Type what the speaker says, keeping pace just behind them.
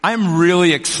I'm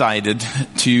really excited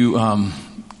to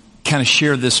kind of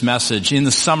share this message. In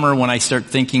the summer, when I start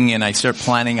thinking and I start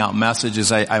planning out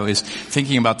messages, I was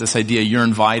thinking about this idea, you're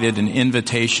invited, an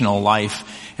invitational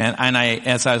life. And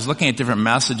as I was looking at different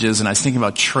messages and I was thinking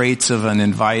about traits of an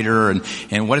inviter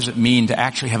and what does it mean to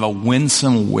actually have a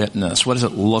winsome witness? What does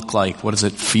it look like? What does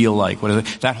it feel like?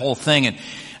 That whole thing.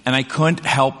 And I couldn't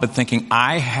help but thinking,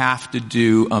 I have to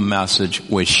do a message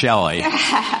with Shelley.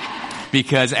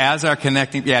 Because as our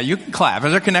connecting, you can clap,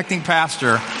 as our connecting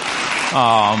pastor, thank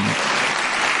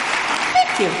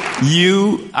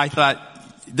you. I thought,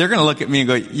 they're going to look at me and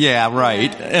go, yeah, right.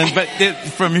 But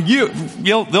from you,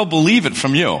 they'll believe it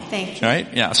from you. Thank you. Right?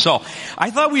 Yeah. So I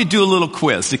thought we'd do a little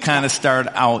quiz to kind of start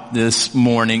out this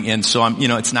morning. And so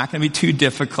it's not going to be too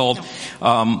difficult.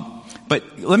 But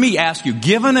let me ask you,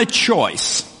 given a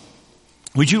choice,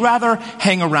 would you rather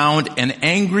hang around an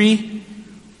angry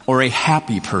or a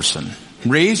happy person?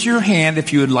 Raise your hand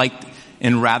if you would like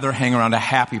and rather hang around a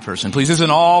happy person. Please, this is an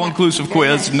all-inclusive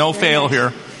quiz. No fail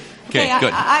here. Okay,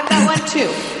 good. I've got one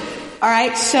too. All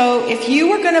right, so if you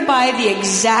were going to buy the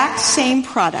exact same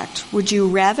product, would you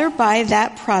rather buy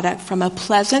that product from a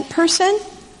pleasant person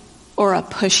or a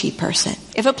pushy person?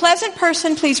 If a pleasant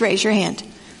person, please raise your hand.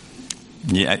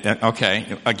 Yeah,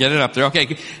 okay. I'll get it up there.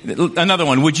 Okay, another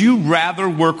one. Would you rather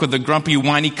work with a grumpy,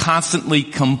 whiny, constantly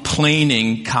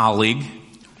complaining colleague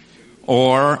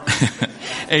or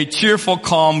a cheerful,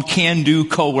 calm, can-do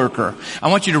coworker? I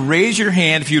want you to raise your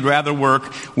hand if you'd rather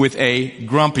work with a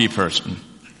grumpy person.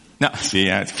 Now, see,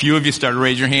 a few of you started to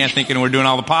raise your hand thinking we're doing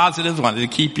all the positives.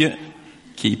 Wanted to keep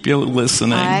you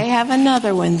listening. I have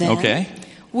another one then. Okay.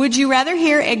 Would you rather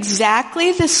hear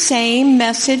exactly the same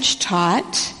message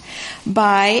taught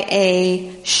by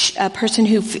a person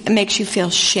who makes you feel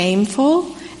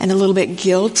shameful and a little bit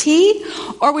guilty?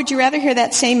 Or would you rather hear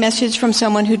that same message from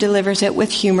someone who delivers it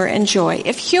with humor and joy?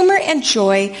 If humor and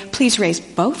joy, please raise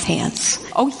both hands.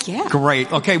 Oh, yeah.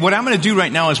 Great. Okay, what I'm going to do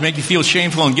right now is make you feel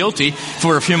shameful and guilty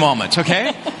for a few moments,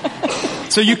 okay?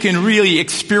 So you can really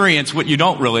experience what you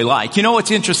don't really like. You know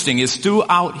what's interesting is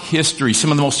throughout history, some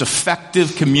of the most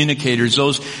effective communicators,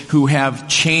 those who have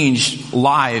changed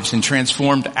lives and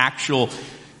transformed actual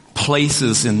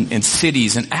places and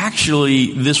cities and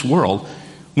actually this world,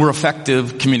 were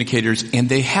effective communicators, and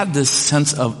they had this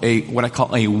sense of what I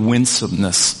call a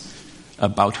winsomeness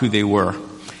about who they were.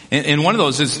 And one of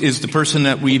those is the person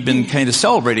that we've been kind of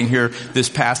celebrating here this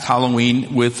past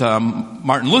Halloween with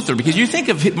Martin Luther. Because you think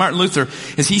of Martin Luther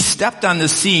as he stepped on the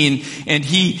scene, and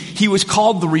he was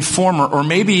called the reformer, or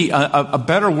maybe a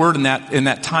better word in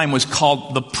that time was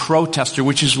called the protester,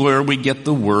 which is where we get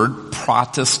the word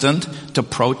Protestant, to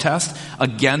protest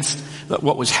against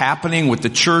what was happening with the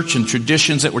church and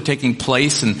traditions that were taking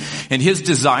place. And his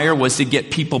desire was to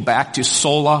get people back to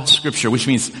sola scriptura, which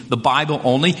means the Bible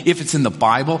only. If it's in the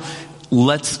Bible,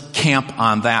 let's camp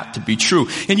on that to be true.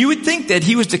 And you would think that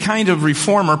he was the kind of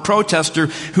reformer, protester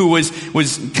who was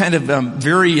kind of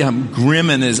very grim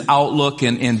in his outlook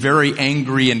and very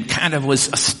angry and kind of was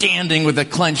standing with a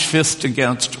clenched fist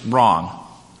against wrong.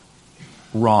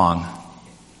 Wrong.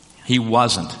 He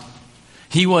wasn't.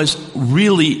 He was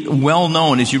really well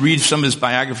known. As you read some of his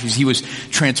biographies, he was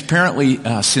transparently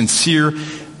sincere.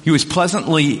 He was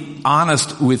pleasantly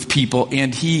honest with people,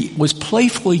 and he was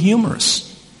playfully humorous.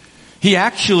 He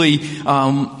actually,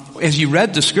 as you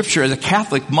read the scripture as a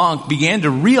Catholic monk, began to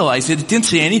realize that it didn't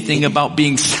say anything about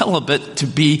being celibate to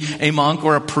be a monk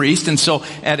or a priest. And so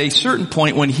at a certain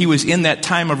point when he was in that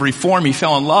time of reform, he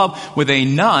fell in love with a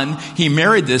nun. He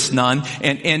married this nun,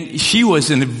 and she was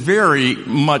very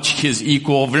much his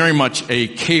equal, very much a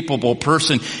capable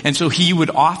person. And so he would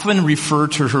often refer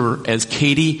to her as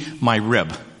Katie, my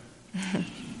rib.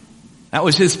 That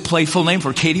was his playful name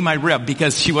for Katie, my rib,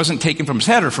 because she wasn't taken from his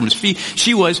head or from his feet.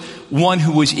 She was one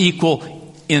who was equal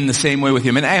in the same way with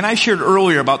him. And I shared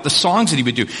earlier about the songs that he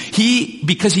would do.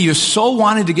 Because he so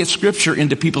wanted to get scripture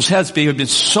into people's heads, they had been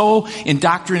so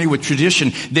indoctrinated with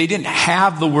tradition, they didn't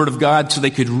have the Word of God so they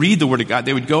could read the Word of God.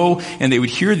 They would go and they would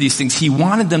hear these things. He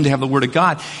wanted them to have the Word of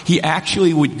God. He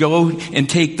actually would go and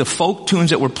take the folk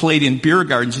tunes that were played in beer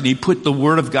gardens, and he'd put the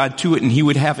Word of God to it, and he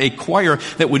would have a choir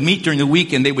that would meet during the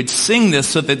week, and they would sing this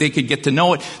so that they could get to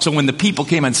know it. So when the people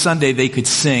came on Sunday, they could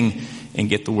sing and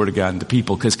get the Word of God into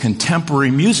people. Because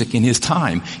contemporary music in his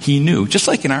time, he knew, just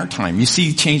like in our time, you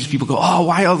see changes, people go, oh,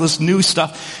 why all this new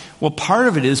stuff? Well, part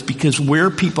of it is because where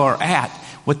people are at,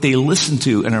 what they listen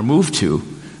to and are moved to,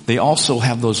 they also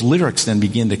have those lyrics then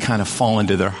begin to kind of fall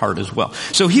into their heart as well.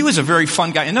 So he was a very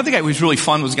fun guy. Another guy who was really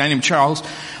fun was a guy named Charles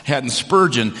Haddon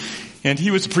Spurgeon. And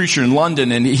he was a preacher in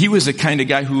London, and he was the kind of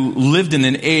guy who lived in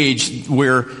an age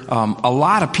where a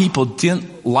lot of people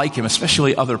didn't like him,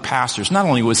 especially other pastors. Not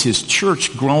only was his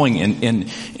church growing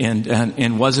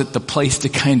and was it the place to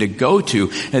kind of go to,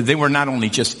 they were not only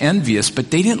just envious, but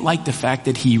they didn't like the fact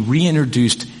that he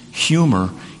reintroduced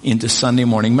humor into Sunday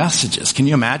morning messages. Can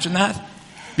you imagine that?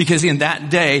 Because in that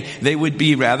day, they would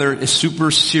be rather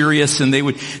super serious, and they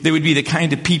would be the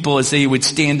kind of people, as they would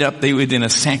stand up, they would in a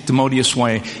sanctimonious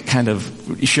way kind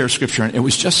of share scripture. And it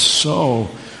was just so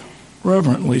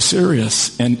reverently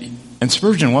serious. And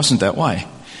Spurgeon wasn't that way.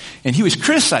 And he was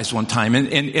criticized one time,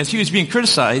 and as he was being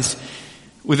criticized,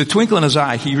 with a twinkle in his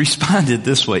eye, he responded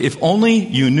this way: "If only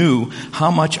you knew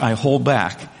how much I hold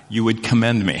back, you would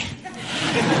commend me."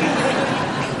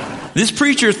 This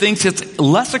preacher thinks it's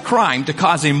less a crime to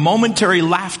cause a momentary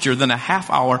laughter than a half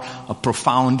hour of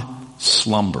profound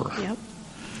slumber. Yep.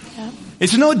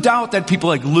 It's no doubt that people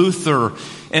like Luther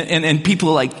and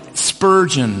people like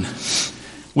Spurgeon,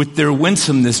 with their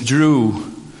winsomeness, drew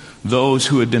those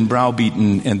who had been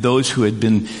browbeaten and those who had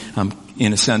been,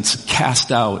 in a sense,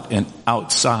 cast out and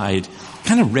outside,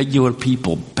 kind of regular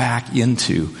people, back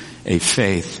into a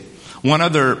faith. One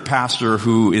other pastor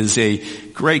who is a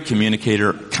great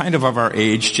communicator, kind of our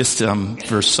age, just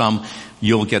for some,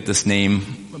 you'll get this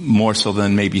name more so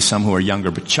than maybe some who are younger,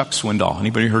 but Chuck Swindoll.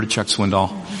 Anybody heard of Chuck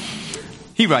Swindoll?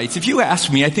 He writes, "If you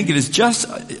ask me, I think it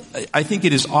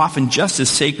is often just as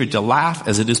sacred to laugh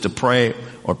as it is to pray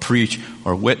or preach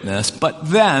or witness.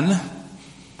 But then,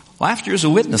 laughter is a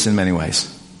witness in many ways.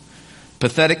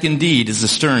 Pathetic indeed is the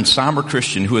stern, somber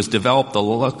Christian who has developed the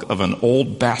look of an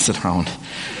old basset hound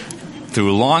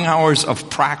through long hours of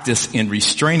practice in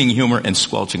restraining humor and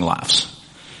squelching laughs.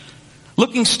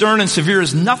 Looking stern and severe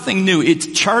is nothing new. Its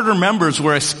charter members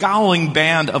were a scowling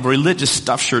band of religious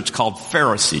stuffed shirts called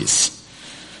Pharisees.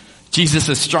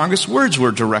 Jesus' strongest words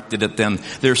were directed at them.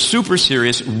 Their super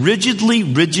serious, rigid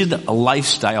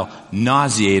lifestyle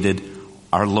nauseated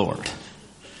our Lord."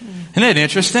 Isn't that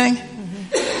interesting?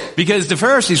 Because the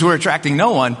Pharisees were attracting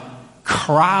no one.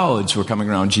 Crowds were coming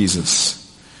around Jesus.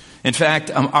 In fact,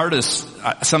 artists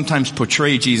sometimes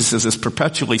portray Jesus as this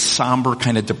perpetually somber,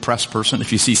 kind of depressed person,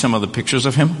 if you see some of the pictures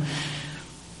of him.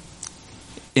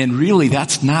 And really,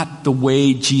 that's not the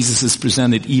way Jesus is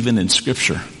presented even in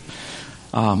Scripture.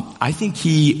 I think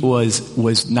he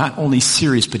was not only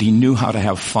serious, but he knew how to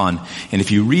have fun. And if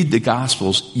you read the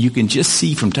Gospels, you can just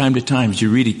see from time to time, as you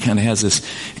read, he kind of has this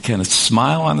kind of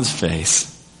smile on his face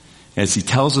as he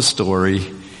tells a story.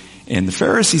 And the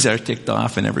Pharisees are ticked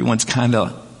off, and everyone's kind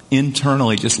of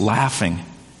internally just laughing.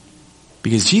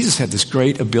 Because Jesus had this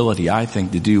great ability, I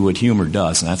think, to do what humor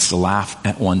does, and that's to laugh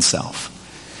at oneself.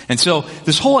 And so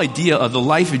this whole idea of the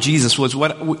life of Jesus was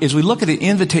what, as we look at the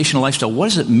invitational lifestyle, what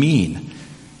does it mean?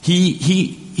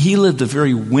 He lived a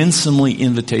very winsomely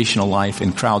invitational life,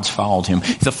 and crowds followed him.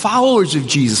 The followers of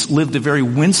Jesus lived a very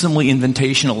winsomely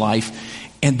invitational life,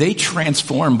 and they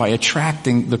transformed by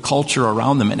attracting the culture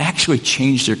around them and actually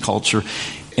changed their culture.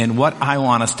 And what I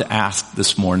want us to ask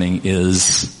this morning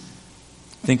is,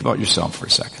 think about yourself for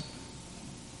a second.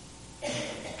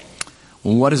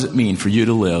 What does it mean for you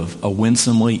to live a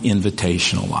winsomely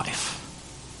invitational life?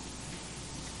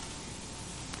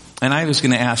 And I was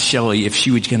going to ask Shelley if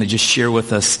she was going to just share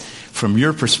with us, from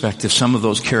your perspective, some of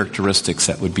those characteristics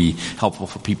that would be helpful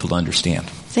for people to understand.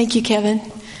 Thank you, Kevin.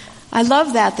 I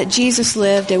love that Jesus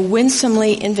lived a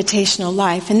winsomely invitational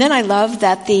life. And then I love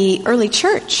that the early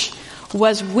church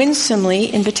was winsomely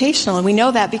invitational. And we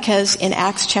know that because in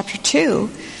Acts chapter 2,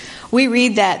 we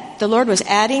read that the Lord was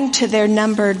adding to their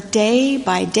number day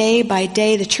by day by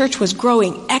day. The church was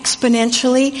growing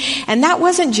exponentially. And that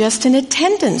wasn't just an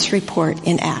attendance report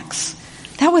in Acts.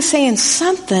 That was saying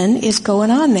something is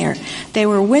going on there. They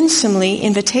were winsomely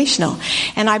invitational.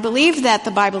 And I believe that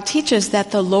the Bible teaches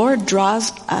that the Lord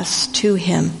draws us to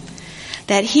Him.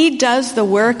 That He does the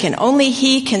work and only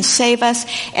He can save us.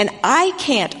 And I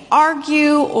can't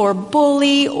argue or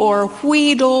bully or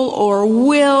wheedle or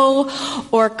will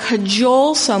or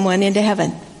cajole someone into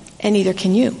heaven. And neither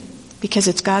can you, because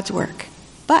it's God's work.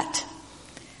 But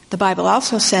the Bible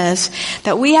also says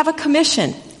that we have a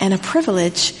commission and a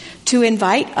privilege to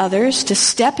invite others to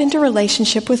step into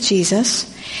relationship with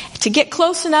Jesus. To get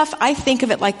close enough, I think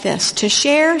of it like this, to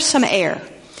share some air.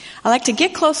 I like to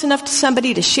get close enough to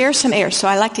somebody to share some air, so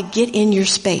I like to get in your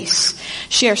space.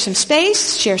 Share some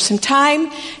space, share some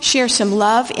time, share some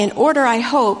love, in order, I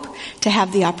hope, to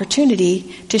have the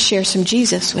opportunity to share some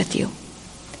Jesus with you.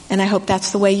 And I hope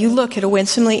that's the way you look at a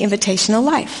winsomely invitational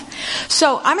life.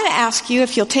 So I'm going to ask you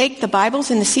if you'll take the Bibles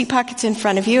in the seat pockets in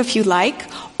front of you, if you like,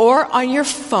 or on your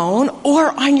phone, or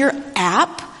on your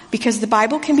app. because the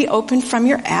Bible can be opened from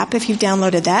your app if you've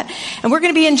downloaded that. And we're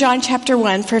going to be in John chapter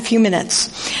 1 for a few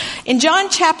minutes. In John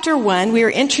chapter 1, we are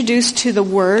introduced to the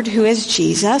Word, who is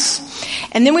Jesus.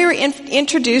 And then we are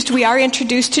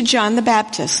introduced to John the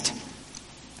Baptist.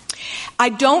 I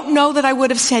don't know that I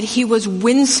would have said he was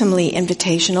winsomely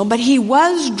invitational, but he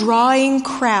was drawing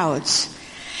crowds.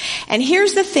 And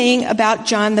here's the thing about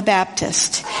John the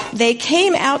Baptist. They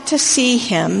came out to see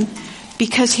him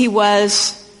because he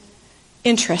was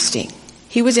interesting.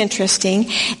 He was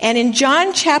interesting. And in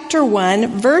John chapter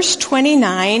 1, verse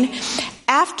 29,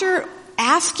 after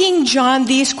asking John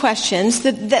these questions,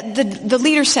 the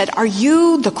leader said, "Are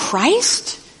you the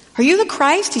Christ? Are you the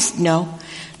Christ?" He said, No,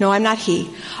 I'm not he.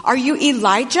 "Are you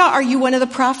Elijah? Are you one of the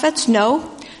prophets?" No,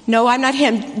 I'm not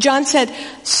him. John said,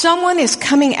 "Someone is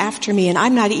coming after me, and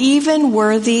I'm not even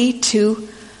worthy to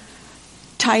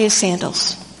tie his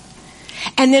sandals."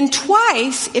 And then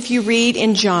twice, if you read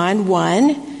in John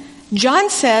 1, John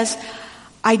says,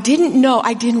 I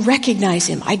didn't recognize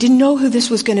him. I didn't know who this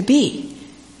was going to be.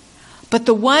 But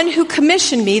the one who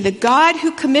commissioned me, the God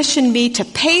who commissioned me to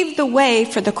pave the way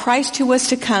for the Christ who was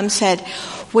to come, said,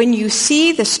 when you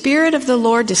see the Spirit of the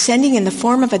Lord descending in the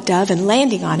form of a dove and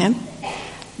landing on him,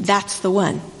 that's the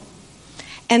one.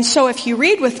 And so if you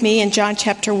read with me in John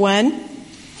chapter 1,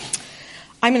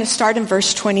 I'm going to start in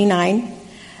verse 29.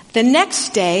 The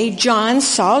next day, John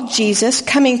saw Jesus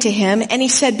coming to him, and he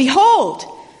said, "Behold,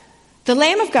 the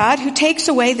Lamb of God who takes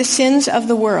away the sins of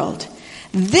the world.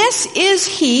 This is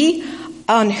he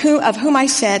of whom I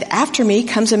said, after me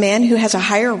comes a man who has a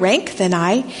higher rank than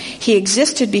I. He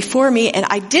existed before me, and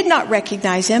I did not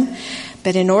recognize him.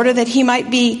 But in order that he might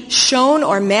be shown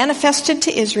or manifested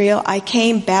to Israel, I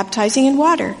came baptizing in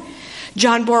water.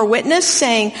 John bore witness,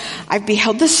 saying, I've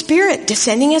beheld the Spirit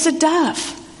descending as a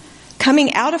dove,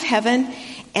 coming out of heaven,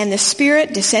 and the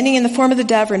Spirit descending in the form of the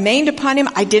dove remained upon him.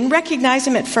 I didn't recognize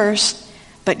him at first,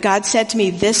 but God said to me,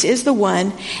 this is the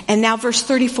one." And now verse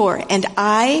 34, "And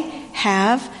I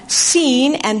have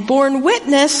seen and borne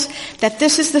witness that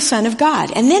this is the Son of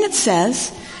God." And then it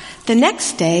says, the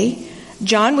next day,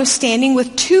 John was standing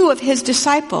with two of his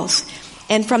disciples.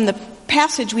 And from the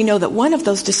passage, we know that one of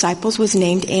those disciples was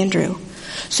named Andrew.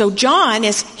 So John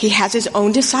he has his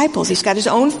own disciples. He's got his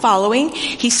own following.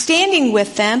 He's standing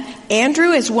with them.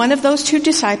 Andrew is one of those two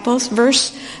disciples.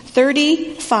 Verse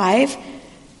 35,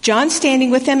 John's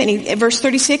standing with them. And verse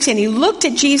 36, "And he looked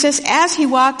at Jesus as he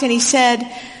walked, and he said,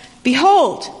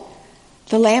 Behold,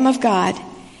 the Lamb of God."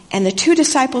 And the two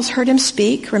disciples heard him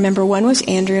speak. Remember, one was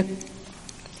Andrew.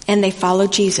 And they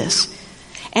followed Jesus.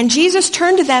 And Jesus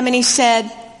turned to them and he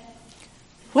said,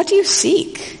 "What do you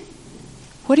seek?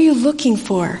 What are you looking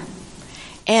for?"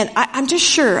 And I'm just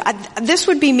sure, this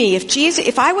would be me.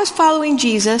 If I was following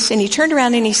Jesus and he turned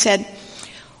around and he said,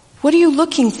 "What are you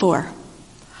looking for?"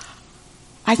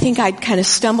 I think I'd kind of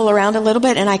stumble around a little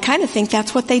bit, and I kind of think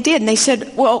that's what they did. And they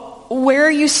said, "Well, where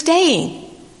are you staying?"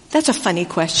 That's a funny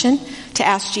question to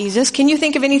ask Jesus. Can you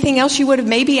think of anything else you would have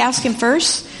maybe asked him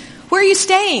first? Where are you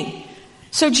staying?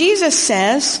 So Jesus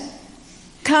says,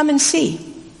 "Come and see."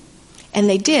 And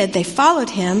they did. They followed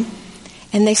him,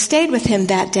 and they stayed with him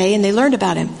that day, and they learned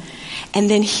about him. And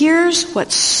then here's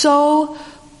what's so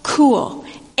cool.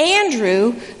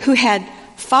 Andrew, who had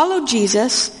followed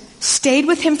Jesus, stayed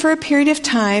with him for a period of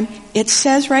time. It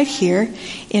says right here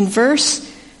in verse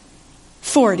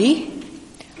 40,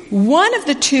 one of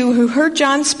the two who heard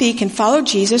John speak and followed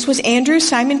Jesus was Andrew,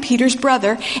 Simon Peter's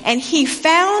brother, and he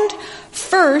found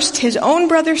first his own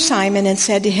brother Simon and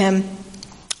said to him,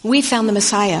 "We found the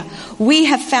Messiah. We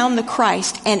have found the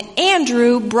Christ." And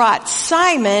Andrew brought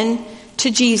Simon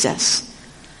to Jesus.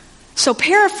 So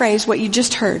paraphrase what you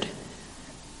just heard.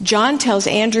 John tells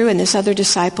Andrew and this other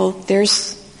disciple,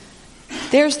 there's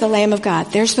the Lamb of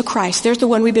God. There's the Christ. There's the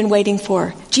one we've been waiting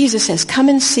for. Jesus says, "Come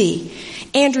and see."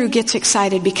 Andrew gets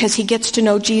excited because he gets to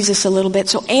know Jesus a little bit.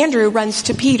 So Andrew runs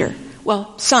to Peter.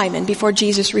 Well, Simon, before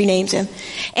Jesus renames him.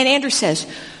 And Andrew says,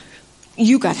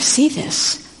 "You got to see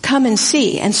this. Come and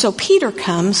see." And so Peter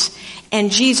comes, and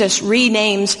Jesus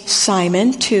renames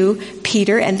Simon to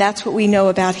Peter, and that's what we know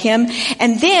about him.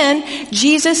 And then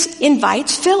Jesus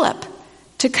invites Philip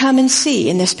to come and see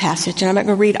in this passage. And I'm not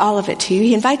going to read all of it to you.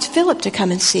 He invites Philip to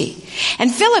come and see.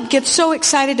 And Philip gets so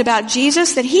excited about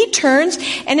Jesus that he turns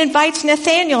and invites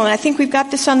Nathanael. And I think we've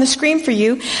got this on the screen for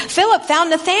you. Philip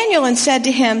found Nathanael and said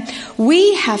to him,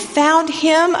 "We have found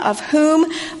him of whom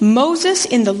Moses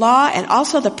in the law and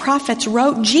also the prophets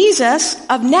wrote, Jesus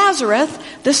of Nazareth,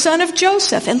 the son of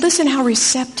Joseph." And listen how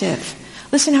receptive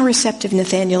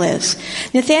Nathanael is.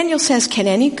 Nathanael says, "Can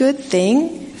any good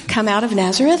thing come out of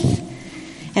Nazareth?"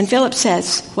 And Philip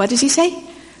says, what does he say?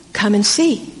 "Come and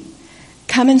see."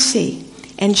 Come and see.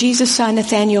 And Jesus saw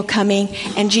Nathanael coming,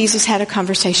 and Jesus had a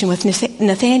conversation with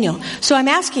Nathanael. So I'm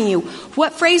asking you,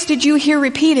 what phrase did you hear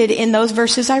repeated in those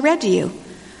verses I read to you?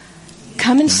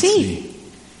 Come and see.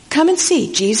 Come and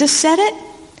see. Jesus said it.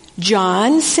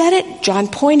 John said it. John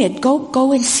pointed,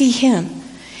 go and see him.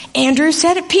 Andrew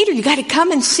said it. Peter, you got to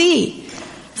come and see.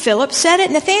 Philip said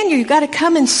it. Nathanael, you got to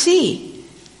come and see.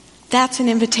 That's an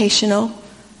invitational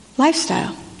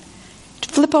lifestyle.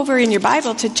 Flip over in your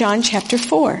Bible to John chapter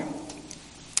 4.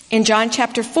 In John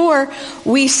chapter 4,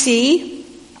 we see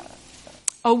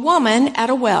a woman at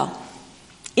a well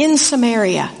in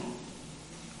Samaria.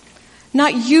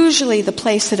 Not usually the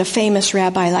place that a famous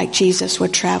rabbi like Jesus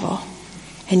would travel.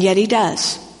 And yet he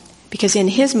does. Because in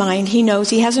his mind, he knows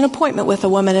he has an appointment with a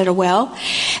woman at a well.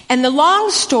 And the long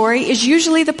story is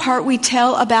usually the part we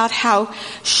tell about how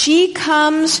she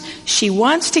comes, she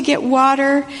wants to get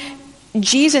water.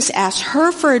 Jesus asked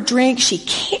her for a drink. She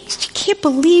can't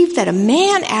believe that a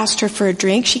man asked her for a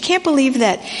drink. She can't believe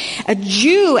that a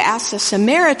Jew asked a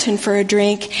Samaritan for a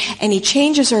drink, and he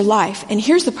changes her life. And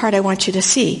here's the part I want you to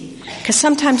see, because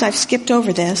sometimes I've skipped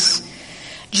over this.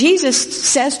 Jesus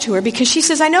says to her, because she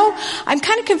says, I know I'm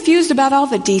kind of confused about all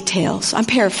the details. I'm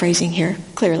paraphrasing here,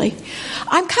 clearly.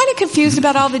 I'm kind of confused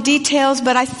about all the details,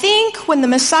 but I think when the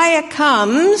Messiah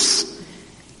comes,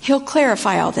 he'll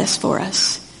clarify all this for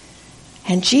us.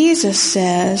 And Jesus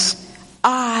says,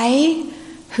 I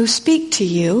who speak to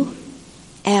you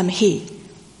am he.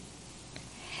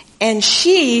 And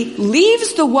she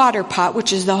leaves the water pot,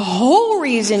 which is the whole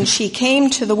reason she came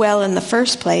to the well in the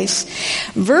first place.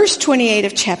 Verse 28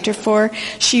 of chapter 4,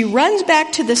 she runs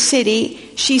back to the city.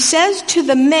 She says to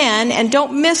the men, and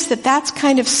don't miss that that's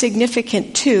kind of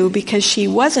significant too, because she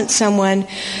wasn't someone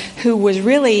who was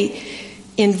really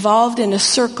involved in a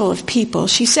circle of people.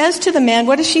 She says to the man,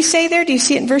 what does she say there? Do you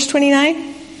see it in verse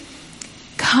 29?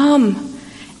 Come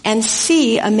and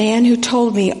see a man who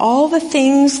told me all the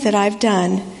things that I've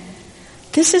done.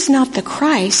 This is not the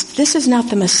Christ. This is not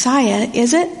the Messiah,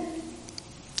 is it?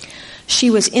 She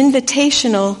was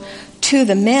invitational to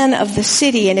the men of the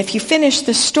city. And if you finish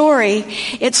the story,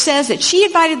 it says that she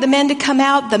invited the men to come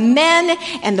out. The men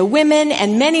and the women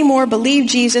and many more believed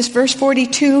Jesus. Verse 40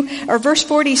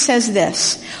 says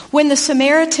this. When the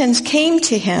Samaritans came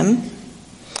to him,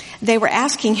 they were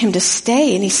asking him to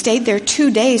stay, and he stayed there 2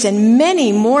 days, and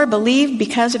many more believed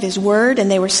because of his word.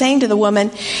 And they were saying to the woman,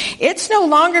 it's no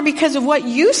longer because of what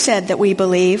you said that we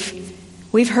believe.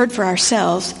 We've heard for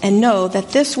ourselves and know that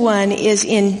this one is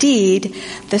indeed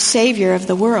the Savior of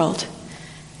the world.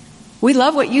 We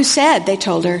love what you said, they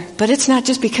told her, but it's not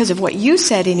just because of what you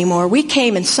said anymore. We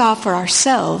came and saw for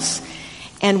ourselves,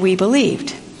 and we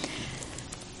believed.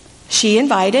 She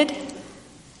invited.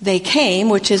 They came,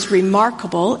 which is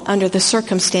remarkable under the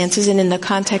circumstances and in the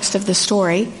context of the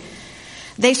story.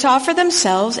 They saw for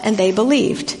themselves, and they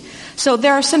believed. So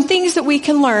there are some things that we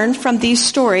can learn from these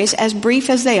stories, as brief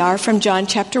as they are, from John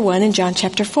chapter 1 and John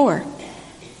chapter 4.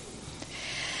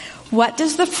 What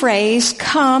does the phrase,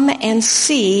 come and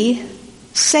see,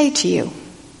 say to you?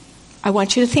 I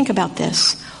want you to think about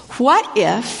this. What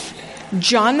if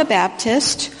John the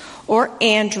Baptist, or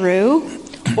Andrew,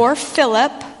 or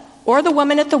Philip, or the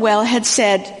woman at the well had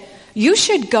said, you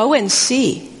should go and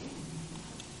see?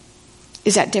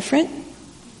 Is that different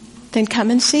than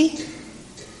come and see?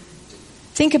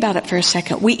 Think about it for a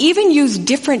second. We even use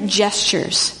different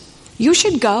gestures. You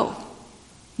should go.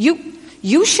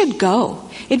 You should go.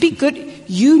 It'd be good.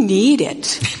 You need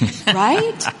it,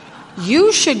 right?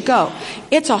 You should go.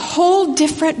 It's a whole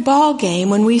different ball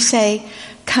game when we say,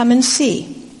 come and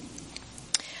see.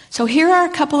 So here are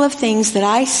a couple of things that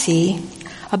I see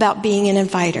about being an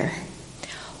inviter.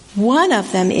 One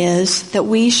of them is that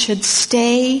we should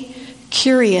stay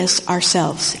curious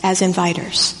ourselves as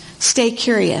inviters. Stay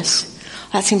curious.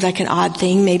 That seems like an odd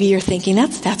thing. Maybe you're thinking,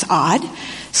 that's odd.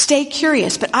 Stay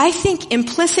curious. But I think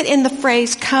implicit in the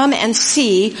phrase come and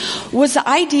see was the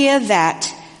idea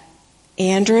that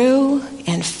Andrew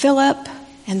and Philip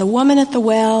and the woman at the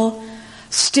well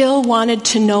still wanted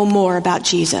to know more about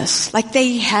Jesus. Like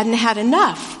they hadn't had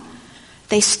enough.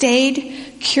 They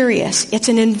stayed curious. It's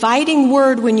an inviting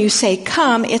word when you say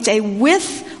come. It's a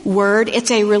with word.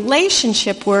 It's a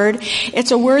relationship word.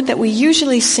 It's a word that we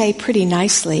usually say pretty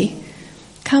nicely.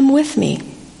 Come with me.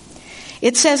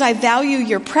 It says, I value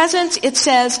your presence. It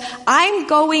says, I'm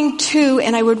going to,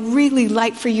 and I would really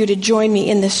like for you to join me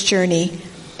in this journey.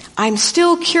 I'm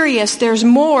still curious. There's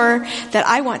more that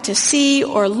I want to see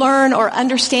or learn or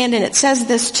understand. And it says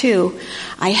this too.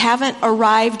 I haven't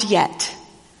arrived yet.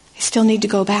 I still need to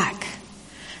go back.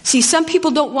 See, some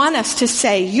people don't want us to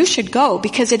say, you should go,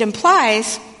 because it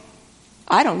implies,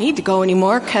 I don't need to go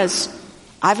anymore because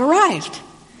I've arrived.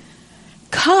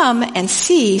 Come and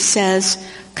see says,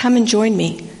 come and join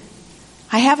me.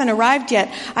 I haven't arrived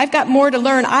yet. I've got more to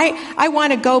learn. I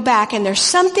want to go back. And there's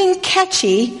something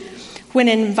catchy when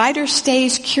an inviter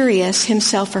stays curious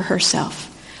himself or herself.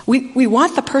 We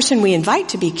want the person we invite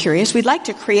to be curious. We'd like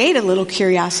to create a little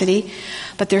curiosity.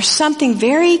 But there's something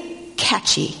very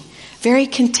catchy, very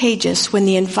contagious when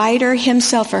the inviter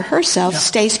himself or herself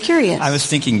stays curious. I was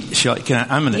thinking, Shelley,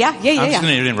 I'm just going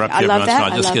to interrupt you every once in a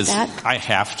while just because I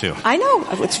have to. I know.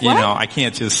 It's right. I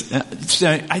can't just...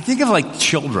 I think of like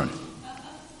children,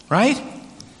 right?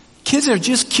 Kids are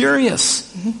just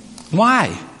curious. Mm-hmm.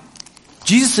 Why?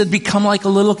 Jesus said, become like a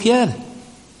little kid.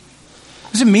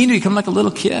 What does it mean to become like a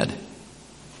little kid?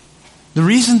 The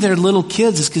reason they're little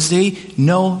kids is because they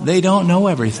don't know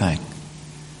everything.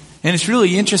 And it's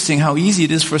really interesting how easy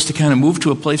it is for us to kind of move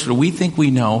to a place where we think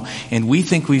we know and we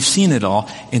think we've seen it all,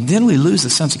 and then we lose a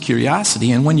sense of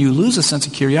curiosity. And when you lose a sense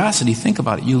of curiosity, think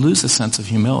about it, you lose a sense of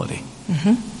humility.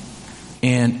 Mm-hmm.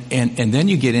 And then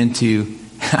you get into,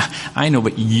 I know,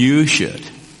 but you should.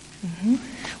 Mm-hmm.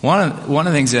 One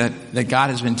of the things that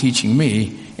God has been teaching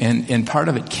me, and part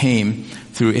of it came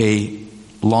through a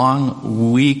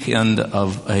long weekend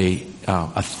of a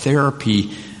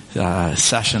therapy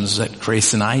sessions that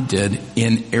Grace and I did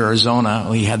in Arizona.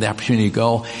 We had the opportunity to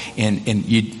go, and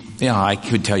I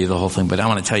could tell you the whole thing, but I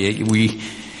want to tell you,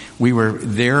 we were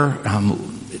there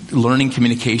learning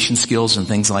communication skills and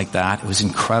things like that. It was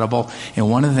incredible. And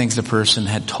one of the things the person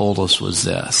had told us was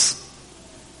this: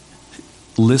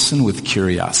 listen with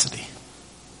curiosity.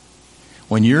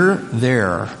 When you're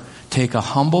there, take a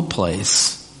humble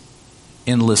place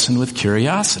and listen with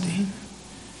curiosity.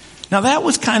 Mm-hmm. Now that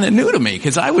was kind of new to me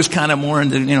because I was kind of more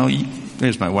into,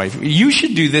 there's my wife. You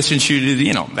should do this and should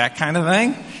do, that kind of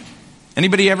thing.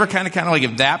 Anybody ever kind of like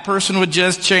if that person would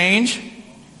just change?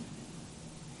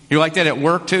 You like that at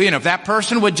work too? If that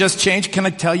person would just change, can I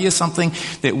tell you something?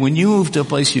 That when you move to a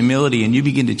place of humility and you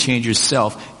begin to change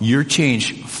yourself, your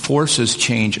change forces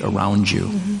change around you.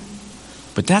 Mm-hmm.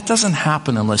 But that doesn't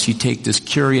happen unless you take this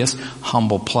curious,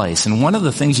 humble place. And one of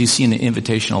the things you see in the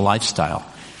invitational lifestyle,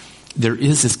 there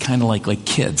is this kind of like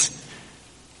kids.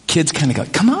 Kids kind of go,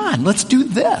 come on, let's do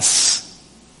this.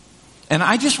 And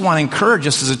I just want to encourage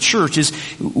us as a church is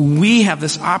we have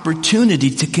this opportunity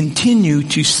to continue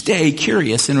to stay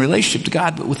curious in relationship to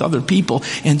God, but with other people,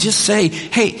 and just say,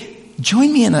 hey,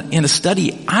 join me in a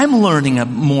study. I'm learning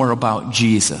more about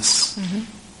Jesus. Mm-hmm.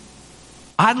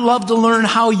 I'd love to learn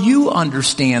how you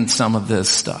understand some of this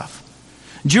stuff.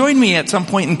 Join me at some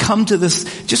point and come to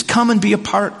this, just come and be a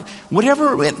part,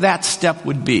 whatever that step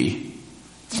would be.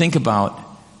 Think about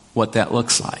what that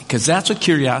looks like. Because that's what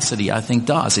curiosity, I think,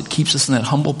 does. It keeps us in that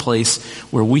humble place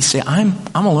where we say, I'm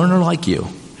a learner like you.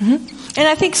 Mm-hmm. And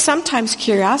I think sometimes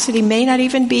curiosity may not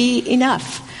even be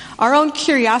enough. Our own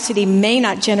curiosity may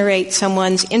not generate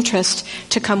someone's interest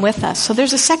to come with us. So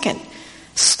there's a second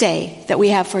stay that we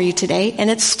have for you today, and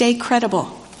it's stay credible.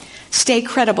 Stay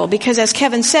credible, because as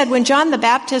Kevin said, when John the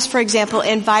Baptist, for example,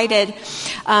 invited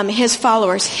his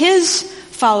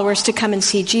followers to come and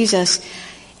see Jesus,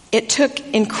 it took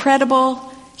incredible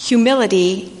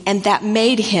humility, and that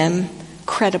made him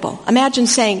credible. Imagine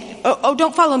saying, oh,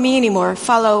 don't follow me anymore,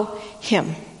 follow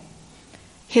him.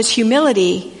 His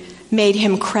humility made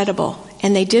him credible,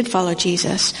 and they did follow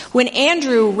Jesus. When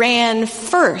Andrew ran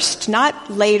first, not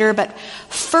later, but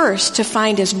first to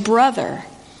find his brother,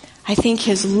 I think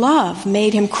his love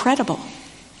made him credible.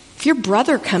 If your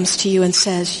brother comes to you and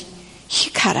says,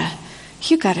 you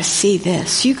gotta see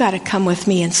this. You gotta come with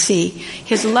me and see.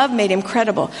 His love made him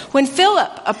credible. When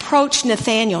Philip approached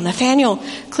Nathanael,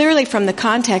 clearly from the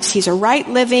context, he's a right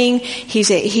living, he's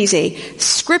a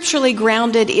scripturally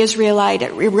grounded Israelite.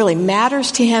 It really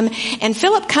matters to him. And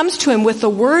Philip comes to him with the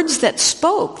words that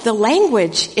spoke, the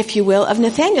language, if you will, of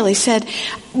Nathanael. He said,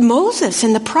 Moses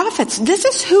and the prophets, this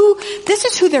is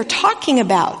who they're talking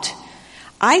about.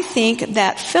 I think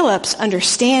that Philip's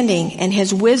understanding and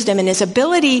his wisdom and his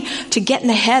ability to get in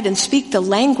the head and speak the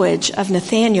language of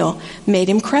Nathanael made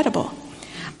him credible.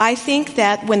 I think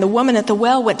that when the woman at the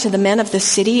well went to the men of the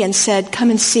city and said, come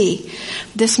and see,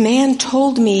 this man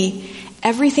told me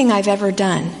everything I've ever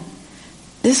done.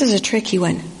 This is a tricky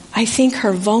one. I think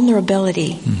her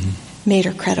vulnerability made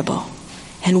her credible.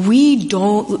 And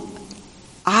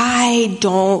I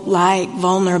don't like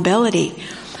vulnerability.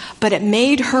 But it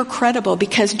made her credible,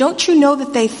 because don't you know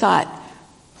that they thought,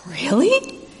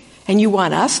 really? And you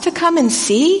want us to come and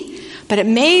see? But it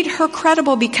made her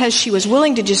credible because she was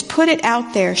willing to just put it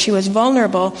out there. She was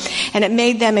vulnerable, and it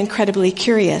made them incredibly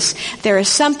curious. There is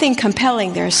something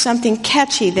compelling. There is something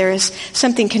catchy. There is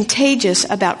something contagious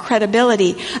about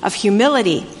credibility, of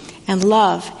humility. and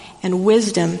love and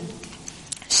wisdom,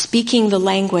 speaking the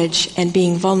language and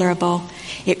being vulnerable.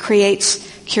 It creates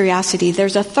curiosity.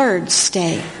 There's a third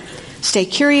stay. Stay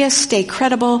curious, stay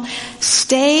credible,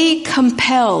 stay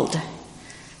compelled.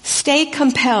 Stay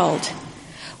compelled.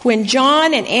 When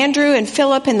John and Andrew and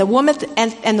Philip and the woman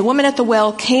at the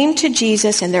well came to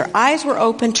Jesus and their eyes were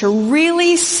open to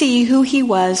really see who he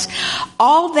was,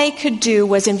 all they could do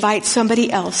was invite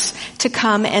somebody else to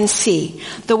come and see.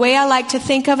 The way I like to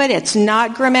think of it, it's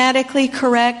not grammatically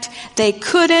correct. They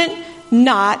couldn't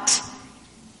not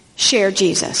share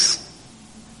Jesus.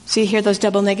 So you hear those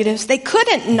double negatives? They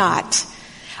couldn't not.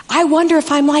 I wonder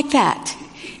if I'm like that.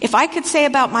 If I could say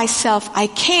about myself, I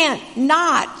can't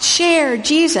not share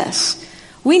Jesus.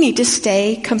 We need to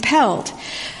stay compelled.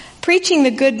 Preaching the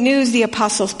good news, the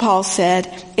Apostle Paul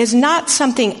said, is not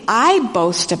something I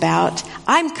boast about.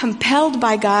 I'm compelled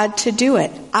by God to do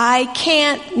it. I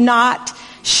can't not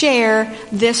share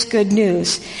this good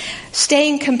news.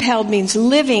 Staying compelled means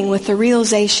living with the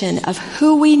realization of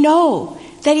who we know,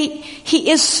 that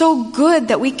he is so good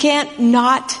that we can't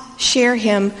not share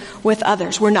him with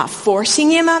others. We're not forcing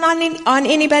him on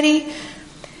anybody.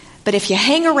 But if you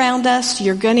hang around us,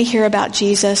 you're going to hear about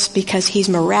Jesus because he's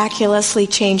miraculously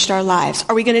changed our lives.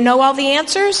 Are we going to know all the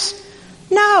answers?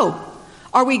 No.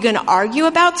 Are we going to argue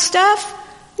about stuff?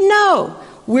 No.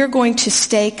 We're going to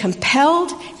stay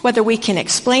compelled, whether we can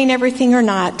explain everything or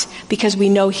not, because we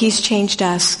know he's changed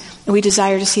us and we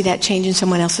desire to see that change in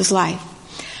someone else's life.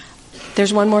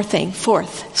 There's one more thing.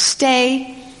 Fourth,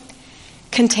 stay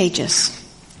contagious.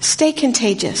 Stay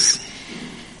contagious.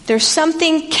 There's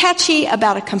something catchy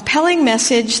about a compelling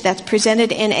message that's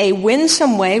presented in a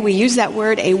winsome way. We use that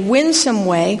word, a winsome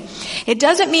way. It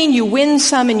doesn't mean you win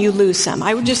some and you lose some.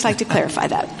 I would just like to clarify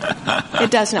that.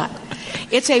 It does not.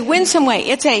 It's a winsome way.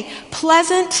 It's a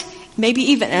pleasant,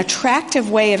 maybe even an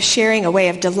attractive way of sharing, a way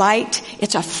of delight.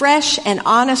 It's a fresh and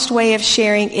honest way of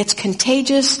sharing. It's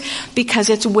contagious because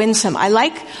it's winsome. I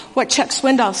like what Chuck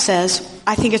Swindoll says.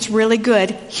 I think it's really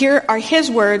good. Here are his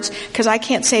words, because I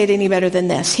can't say it any better than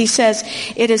this. He says,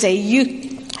 it's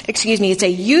a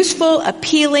useful,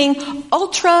 appealing,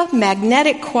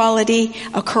 ultra-magnetic quality,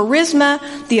 a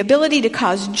charisma, the ability to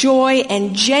cause joy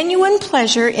and genuine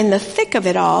pleasure in the thick of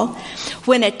it all.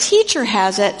 When a teacher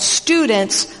has it,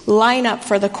 students line up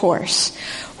for the course.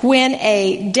 When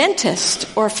a dentist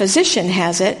or physician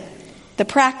has it, the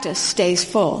practice stays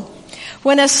full.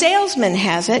 When a salesman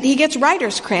has it, he gets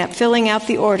writer's cramp filling out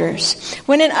the orders.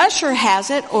 When an usher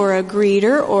has it, or a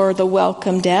greeter, or the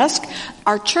welcome desk,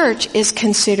 our church is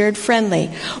considered friendly.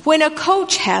 When a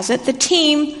coach has it, the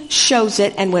team shows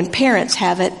it, and when parents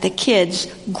have it, the kids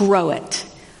grow it.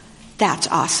 That's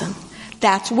awesome.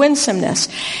 That's winsomeness.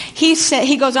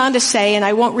 He goes on to say, and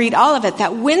I won't read all of it,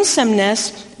 that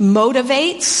winsomeness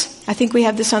motivates. I think we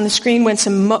have this on the screen.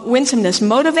 Winsomeness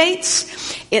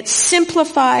motivates, it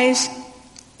simplifies,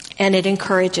 and it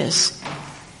encourages.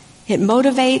 It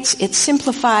motivates, it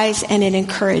simplifies, and it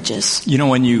encourages. You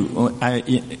know,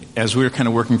 as we were kind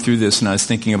of working through this, and I was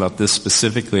thinking about this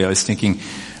specifically, I was thinking,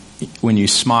 when you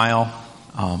smile,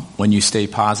 when you stay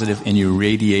positive, and you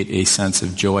radiate a sense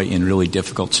of joy in really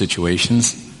difficult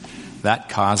situations, that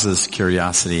causes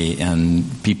curiosity,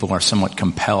 and people are somewhat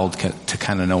compelled to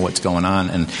kind of know what's going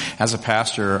on. And as a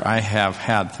pastor, I have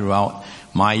had throughout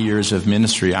my years of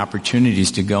ministry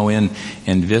opportunities to go in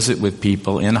and visit with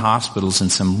people in hospitals in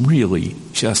some really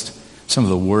just some of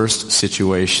the worst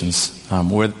situations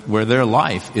where their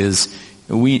life is,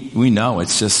 we know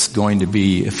it's just going to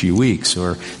be a few weeks,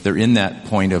 or they're in that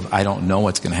point of, I don't know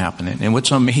what's going to happen. And what's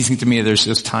so amazing to me, there's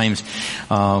just times,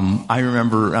 I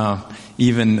remember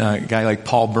even a guy like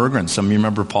Paul Berggren. Some of you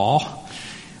remember Paul?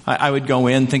 I would go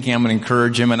in thinking I'm going to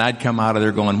encourage him, and I'd come out of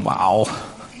there going, wow,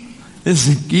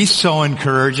 he's so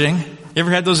encouraging. You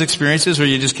ever had those experiences where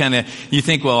you just you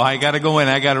think, well, I got to go in,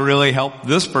 I got to really help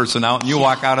this person out, and you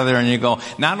walk out of there and you go,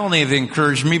 not only have they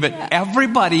encouraged me, but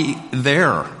everybody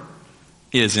there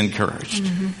is encouraged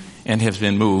and has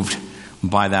been moved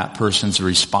by that person's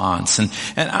response. And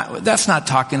that's not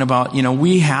talking about,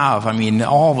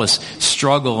 all of us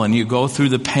struggle, and you go through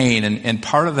the pain, and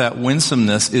part of that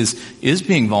winsomeness is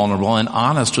being vulnerable and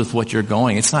honest with what you're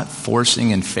going. It's not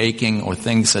forcing and faking or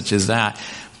things such as that.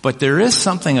 But there is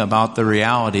something about the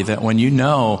reality that when you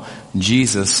know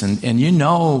Jesus and you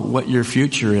know what your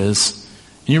future is,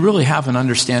 and you really have an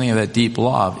understanding of that deep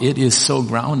love, it is so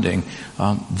grounding.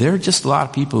 There are just a lot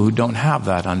of people who don't have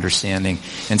that understanding.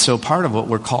 And so part of what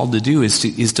we're called to do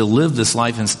is to live this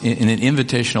life in an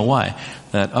invitational way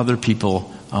that other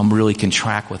people really can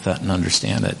track with that and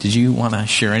understand it. Did you want to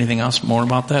share anything else more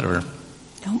about that? Or?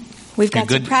 Nope. We've got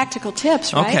some practical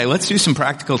tips, right? Okay, let's do some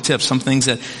practical tips. Some things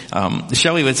that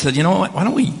Shelley had said, you know what, why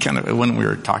don't we kind of, when we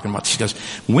were talking about this, she goes,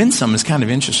 winsome is kind of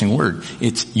an interesting word.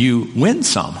 It's you win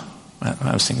some.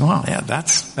 I was thinking, wow, yeah,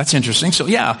 that's interesting. So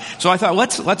I thought,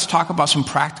 let's talk about some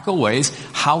practical ways.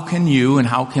 How can you and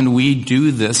how can we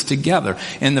do this together?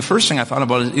 And the first thing I thought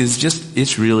about is just,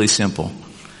 it's really simple.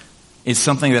 It's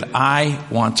something that I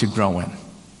want to grow in.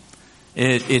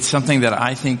 It's something that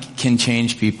I think can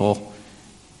change people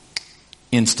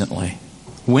instantly.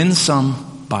 Win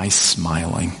some by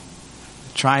smiling.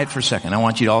 Try it for a second. I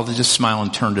want you all to just smile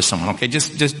and turn to someone. Okay,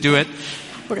 just do it.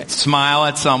 Okay. Smile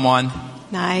at someone.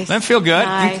 Nice. That feel good?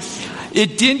 Nice.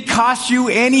 It didn't cost you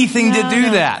anything to do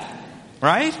that.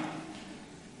 Right?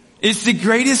 It's the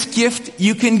greatest gift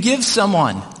you can give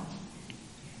someone.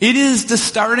 It is the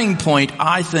starting point,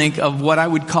 I think, of what I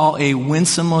would call a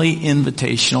winsomely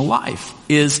invitational life,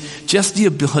 is just the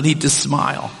ability to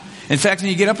smile. In fact,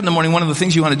 when you get up in the morning, one of the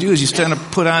things you want to do is you're going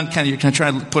to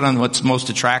try to put on what's most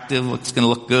attractive, what's going to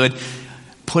look good.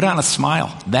 Put on a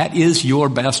smile. That is your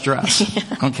best dress.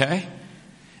 Okay?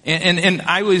 And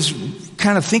I was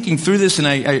kind of thinking through this, and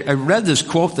I read this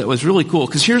quote that was really cool,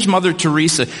 because here's Mother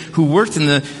Teresa, who worked in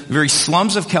the very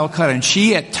slums of Calcutta, and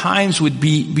she at times would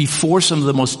be before some of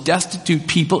the most destitute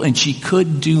people, and she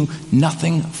could do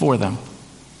nothing for them.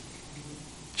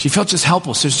 She felt just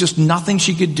helpless. There's just nothing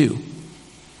she could do.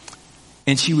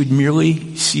 And she would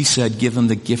merely, she said, give them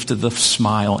the gift of the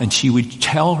smile. And she would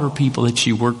tell her people that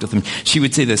she worked with them. She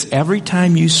would say this, every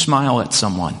time you smile at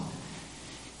someone,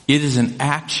 it is an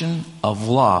action of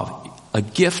love, a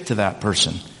gift to that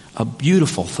person, a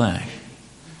beautiful thing.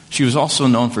 She was also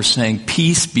known for saying,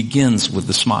 peace begins with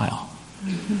the smile.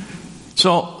 Mm-hmm.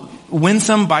 So, win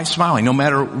some by smiling, no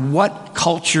matter what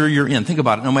culture you're in. Think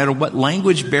about it. No matter what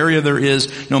language barrier there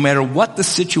is, no matter what the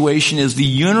situation is, the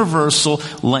universal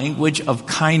language of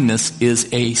kindness is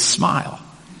a smile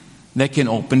that can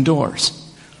open doors.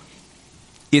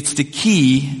 It's the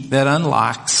key that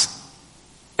unlocks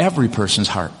every person's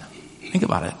heart. Think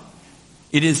about it.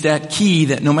 It is that key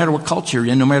that no matter what culture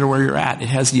you're in, no matter where you're at, it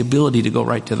has the ability to go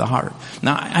right to the heart.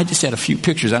 Now, I just had a few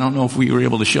pictures. I don't know if we were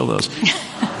able to show those.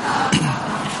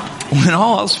 When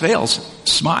all else fails,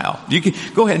 smile. You can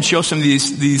go ahead and show some of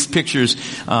these pictures.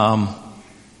 I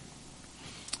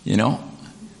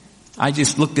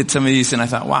just looked at some of these and I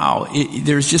thought, wow,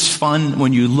 there's just fun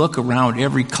when you look around.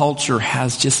 Every culture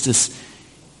has just this,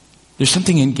 there's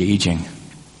something engaging.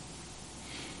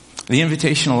 The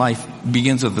invitational life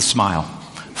begins with a smile.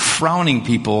 Frowning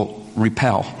people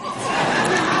repel.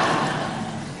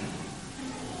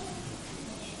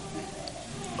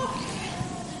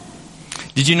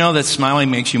 Did you know that smiling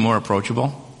makes you more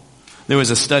approachable? There was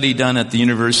a study done at the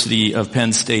University of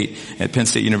Penn State, at Penn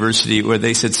State University, where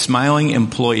they said smiling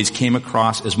employees came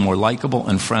across as more likable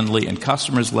and friendly, and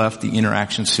customers left the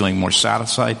interactions feeling more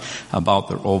satisfied about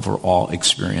their overall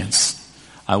experience.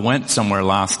 I went somewhere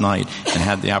last night and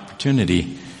had the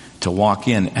opportunity to walk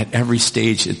in. At every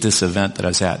stage at this event that I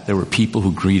was at, there were people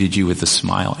who greeted you with a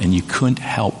smile, and you couldn't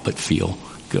help but feel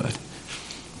good.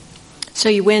 So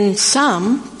you win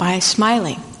some by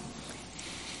smiling.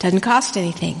 Doesn't cost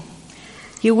anything.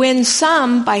 You win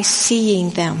some by seeing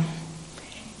them.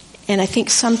 And I think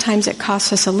sometimes it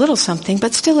costs us a little something,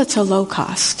 but still it's a low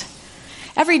cost.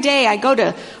 Every day I go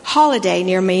to Holiday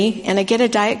near me and I get a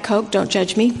Diet Coke, don't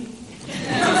judge me.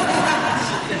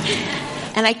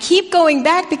 And I keep going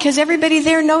back because everybody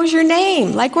there knows your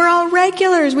name. Like we're all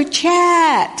regulars, we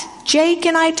chat. Jake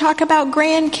and I talk about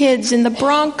grandkids and the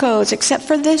Broncos, except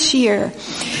for this year.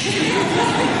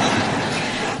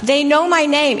 They know my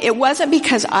name. It wasn't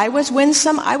because I was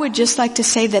winsome. I would just like to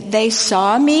say that they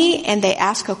saw me and they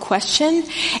asked a question.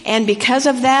 And because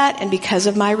of that and because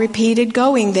of my repeated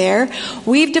going there,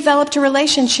 we've developed a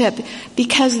relationship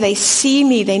because they see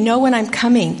me. They know when I'm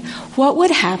coming. What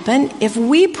would happen if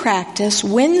we practice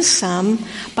winsome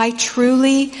by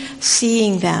truly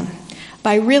seeing them?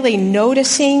 By really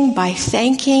noticing, by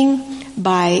thanking,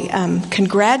 by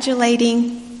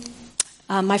congratulating.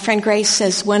 My friend Grace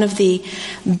says one of the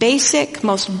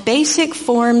most basic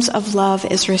forms of love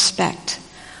is respect.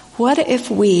 What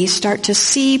if we start to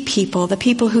see people, the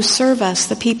people who serve us,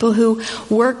 the people who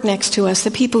work next to us,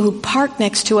 the people who park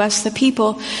next to us, the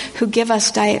people who give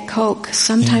us Diet Coke,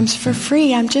 sometimes for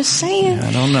free, I'm just saying.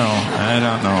 I don't know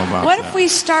about that. What if we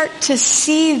start to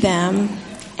see them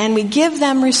and we give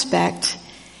them respect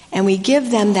and we give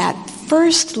them that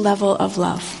first level of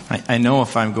love. I know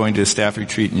if I'm going to a staff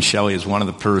retreat and Shelley is one of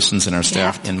the persons in our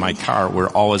staff in my car, we're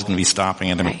always going to be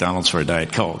stopping at a McDonald's for a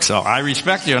Diet Coke. So I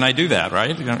respect you and I do that,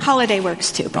 right? Holiday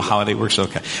works too. A holiday works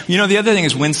okay. You know, the other thing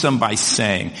is win some by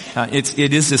saying. It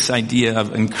is this idea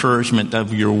of encouragement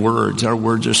of your words. Our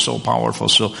words are so powerful.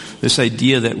 So this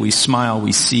idea that we smile,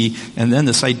 we see, and then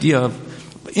this idea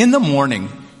of in the morning,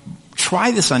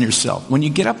 try this on yourself. When you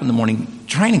get up in the morning,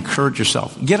 try and encourage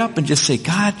yourself. Get up and just say,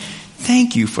 God,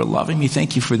 thank you for loving me.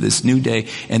 Thank you for this new day.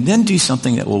 And then do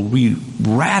something that will be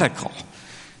radical.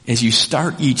 As you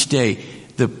start each day,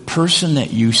 the person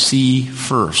that you see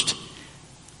first,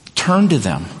 turn to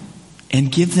them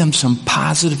and give them some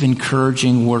positive,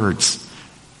 encouraging words.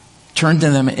 Turn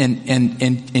to them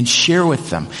and share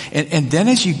with them. And then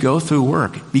as you go through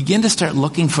work, begin to start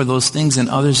looking for those things in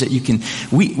others that you can.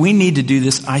 We need to do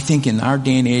this, I think, in our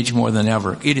day and age more than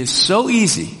ever. It is so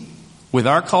easy with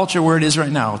our culture where it is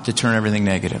right now to turn everything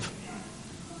negative.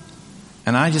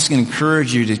 And I just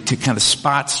encourage you to kind of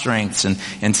spot strengths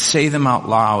and say them out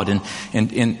loud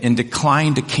and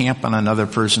decline to camp on another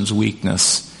person's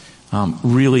weakness.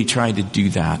 Really try to do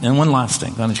that. And one last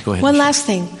thing. Why don't you go ahead? One last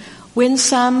thing. Win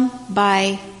some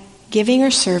by giving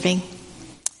or serving.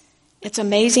 It's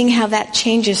amazing how that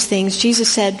changes things.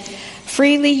 Jesus said,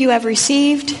 freely you have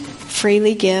received,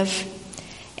 freely give.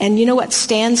 And you know what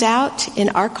stands out in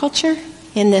our culture?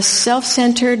 In this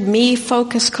self-centered,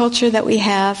 me-focused culture that we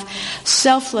have?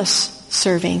 Selfless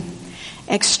serving,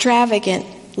 extravagant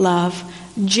love,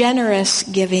 generous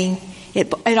giving.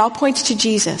 It all points to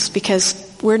Jesus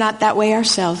because we're not that way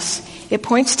ourselves. It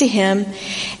points to Him,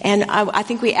 and I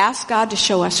think we ask God to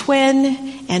show us when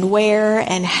and where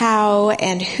and how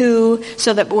and who,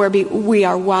 so that we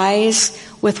are wise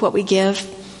with what we give.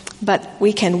 But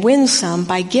we can win some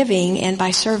by giving and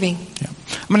by serving. Yeah.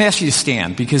 I'm going to ask you to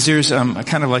stand because there's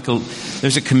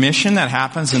there's a commission that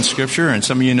happens in Scripture, and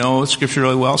some of you know Scripture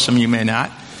really well, some of you may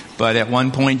not. But at one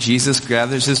point, Jesus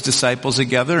gathers His disciples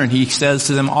together and He says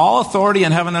to them, all authority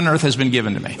in heaven and earth has been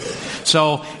given to me.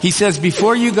 So He says,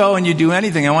 before you go and you do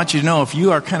anything, I want you to know if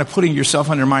you are kind of putting yourself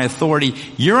under my authority,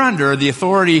 you're under the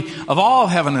authority of all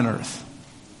heaven and earth.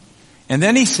 And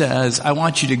then He says, I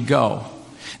want you to go.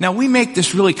 Now, we make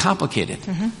this really complicated.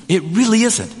 Mm-hmm. It really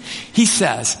isn't. He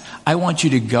says, I want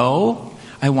you to go.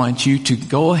 I want you to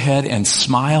go ahead and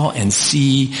smile and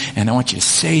see, and I want you to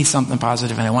say something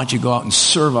positive, and I want you to go out and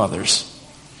serve others.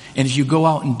 And as you go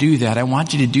out and do that, I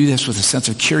want you to do this with a sense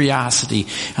of curiosity,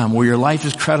 where your life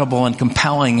is credible and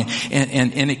compelling,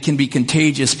 and it can be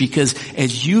contagious, because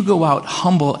as you go out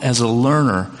humble as a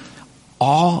learner,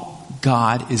 all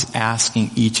God is asking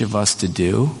each of us to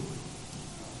do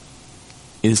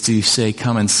is to say,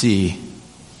 come and see,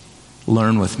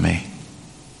 learn with me.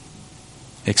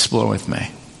 Explore with me.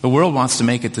 The world wants to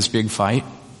make it this big fight.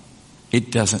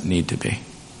 It doesn't need to be.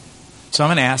 So I'm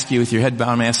going to ask you with your head bowed,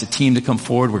 I'm going to ask the team to come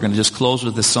forward. We're going to just close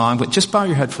with this song, but just bow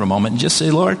your head for a moment and just say,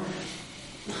 Lord,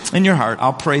 in your heart,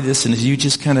 I'll pray this, and as you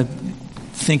just kind of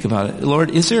think about it,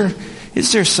 Lord, is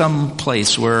there some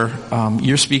place where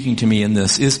you're speaking to me in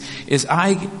this? As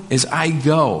I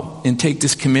go and take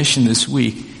this commission this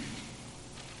week,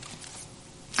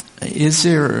 is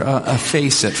there a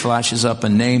face that flashes up, a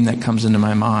name that comes into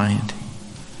my mind?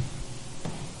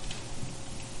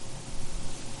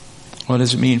 What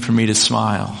does it mean for me to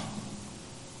smile?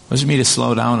 What does it mean to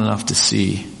slow down enough to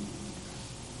see?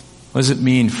 What does it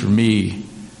mean for me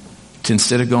to,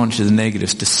 instead of going to the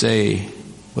negatives, to say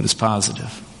what is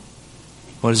positive?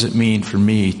 What does it mean for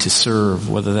me to serve,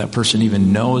 whether that person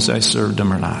even knows I served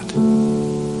them or not?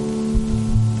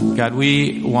 God,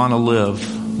 we want to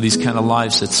live these kind of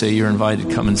lives that say you're invited,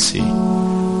 come and see.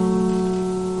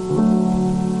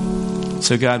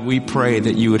 So God, we pray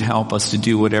that you would help us to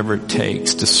do whatever it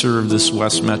takes to serve this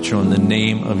West Metro in the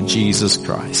name of Jesus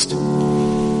Christ.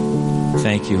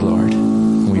 Thank you, Lord.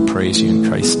 And we praise you in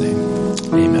Christ's name.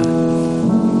 Amen.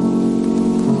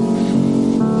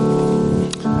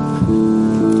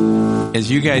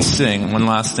 As you guys sing, one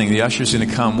last thing, the usher's going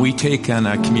to come. We take on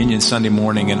a communion Sunday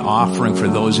morning an offering for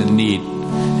those in need.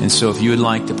 And so if you would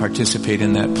like to participate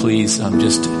in that, please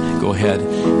just go ahead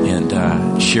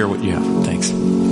and share what you have. Thanks.